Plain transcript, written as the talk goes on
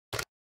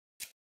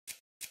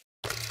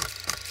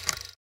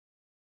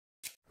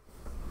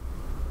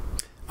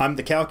I'm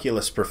the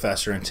calculus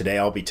professor, and today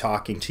I'll be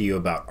talking to you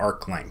about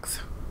arc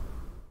length.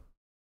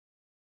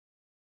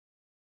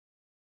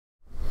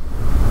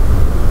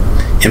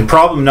 In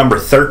problem number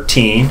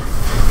 13,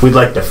 we'd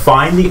like to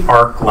find the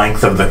arc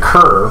length of the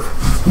curve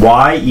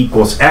y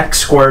equals x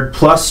squared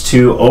plus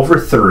 2 over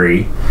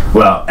 3,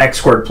 well, x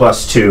squared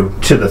plus 2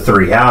 to the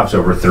 3/2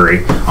 over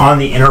 3 on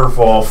the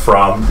interval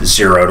from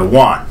 0 to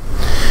 1.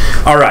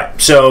 Alright,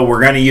 so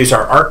we're going to use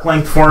our arc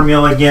length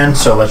formula again,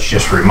 so let's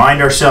just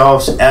remind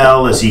ourselves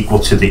L is equal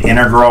to the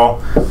integral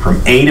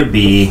from a to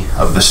b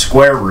of the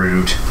square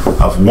root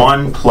of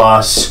 1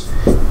 plus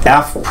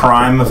f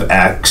prime of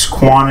x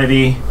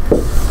quantity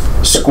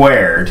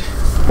squared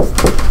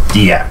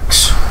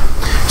dx.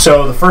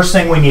 So the first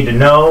thing we need to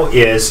know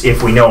is,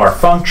 if we know our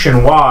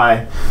function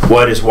y,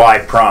 what is y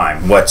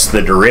prime? What's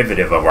the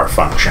derivative of our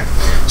function?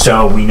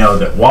 So we know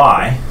that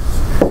y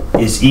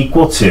is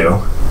equal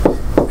to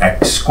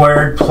x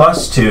squared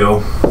plus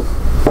 2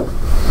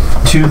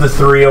 to the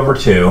 3 over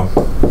 2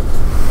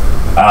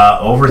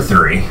 over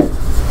 3.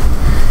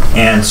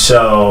 And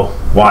so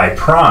y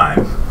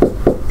prime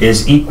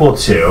is equal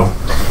to,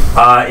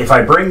 if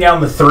I bring down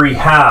the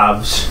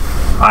 3/2,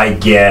 I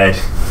get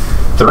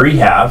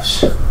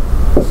 3/2.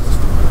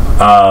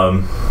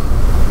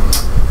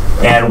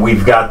 And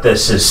we've got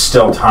this as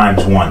still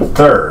times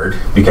 1/3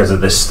 because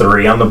of this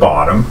 3 on the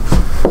bottom,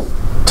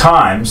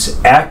 times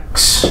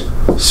x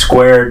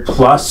squared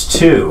plus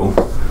 2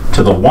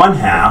 to the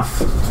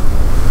 1/2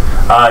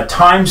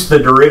 times the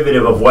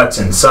derivative of what's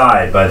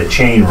inside by the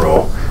chain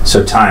rule,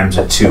 so times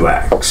a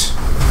 2x.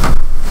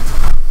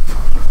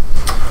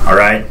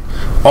 Alright,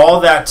 all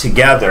that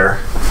together,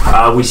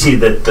 we see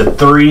that the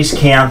 3's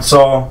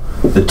cancel,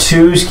 the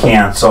 2's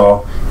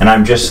cancel, and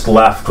I'm just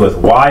left with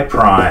y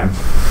prime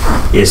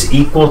is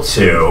equal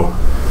to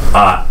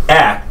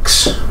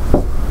x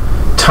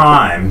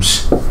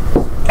times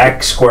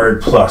x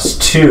squared plus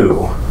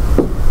 2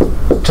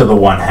 to the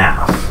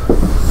 1/2.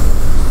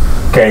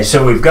 Okay,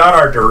 so we've got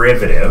our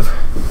derivative.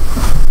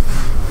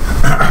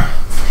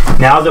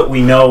 Now that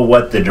we know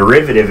what the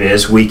derivative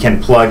is, we can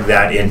plug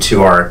that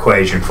into our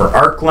equation for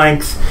arc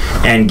length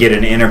and get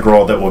an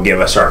integral that will give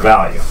us our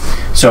value.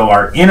 So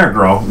our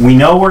integral, we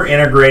know we're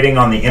integrating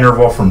on the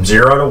interval from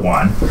 0 to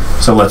 1,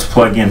 so let's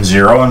plug in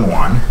 0 and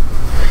 1.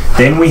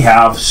 Then we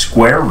have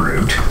square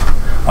root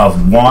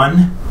of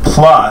 1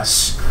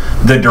 plus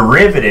the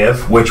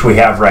derivative, which we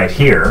have right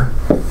here,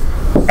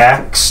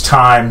 x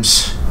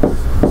times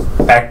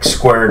x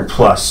squared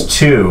plus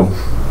 2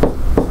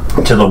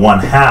 to the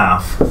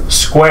 1/2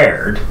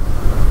 squared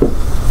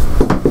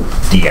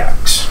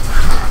dx.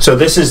 So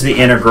this is the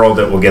integral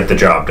that will get the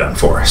job done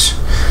for us.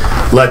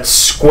 Let's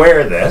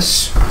square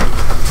this.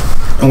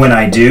 When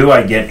I do,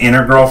 I get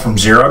integral from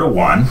 0 to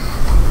 1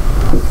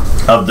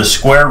 of the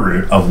square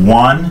root of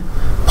 1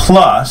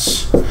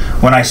 plus,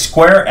 when I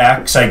square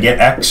x, I get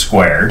x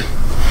squared.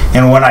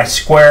 And when I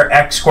square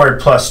x squared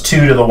plus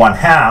 2 to the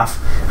 1/2,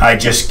 I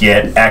just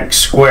get x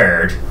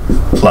squared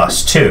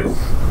plus 2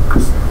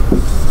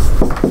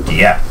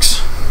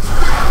 dx.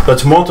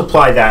 Let's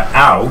multiply that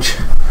out.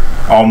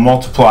 I'll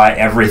multiply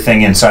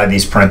everything inside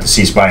these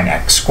parentheses by an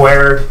x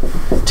squared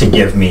to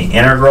give me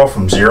integral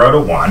from 0 to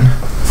 1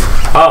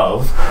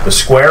 of the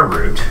square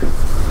root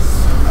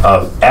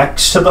of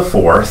x to the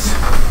 4th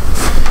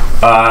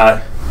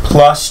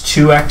plus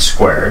 2x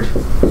squared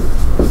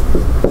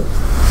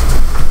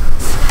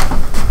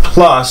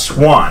plus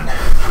 1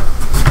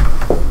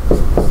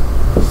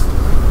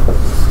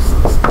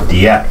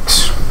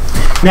 dx.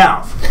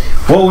 Now,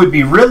 what would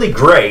be really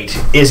great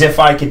is if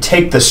I could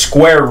take the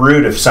square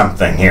root of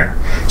something here.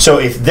 So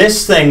if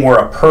this thing were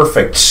a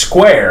perfect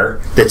square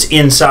that's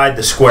inside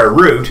the square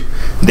root,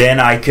 then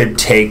I could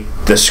take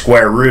the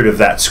square root of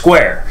that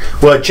square.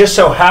 Well, it just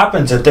so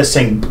happens that this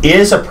thing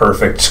is a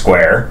perfect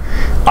square.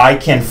 I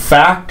can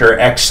factor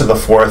x to the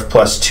 4th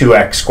plus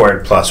 2x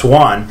squared plus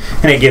 1,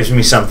 and it gives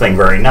me something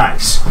very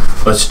nice.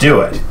 Let's do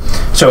it.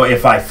 So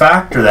if I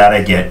factor that,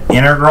 I get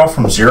integral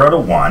from 0 to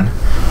 1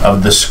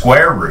 of the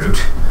square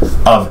root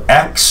of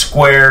x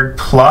squared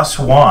plus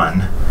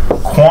 1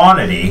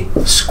 quantity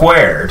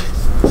squared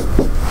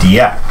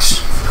dx.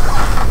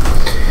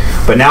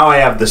 But now I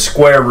have the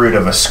square root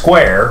of a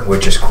square,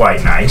 which is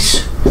quite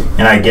nice,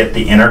 and I get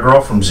the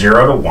integral from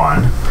 0 to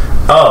 1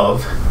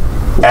 of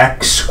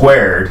x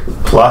squared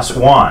plus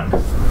 1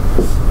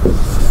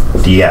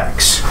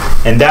 dx.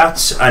 And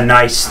that's a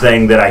nice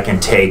thing that I can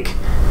take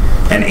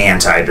an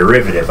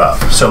antiderivative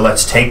of. So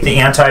let's take the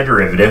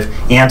antiderivative.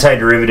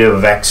 Antiderivative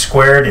of x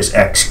squared is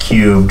x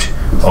cubed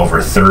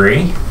over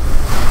 3.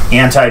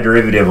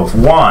 Antiderivative of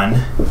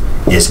 1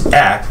 is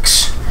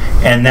x,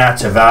 and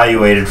that's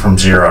evaluated from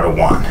 0 to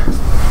 1.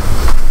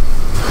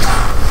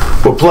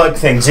 We'll plug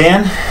things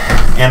in,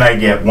 and I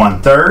get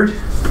 1/3.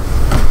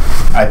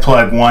 I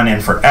plug 1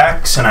 in for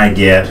x, and I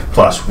get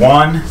plus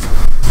 1.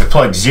 I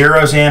plug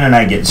zeros in, and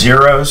I get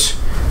zeros,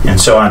 and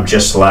so I'm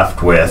just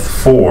left with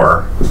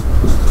 4/3.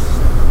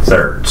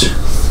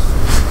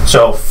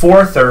 So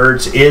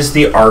 4/3 is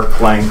the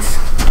arc length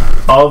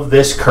of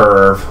this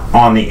curve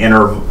on the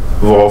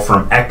interval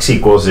from x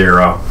equals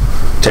 0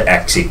 to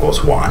x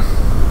equals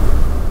 1.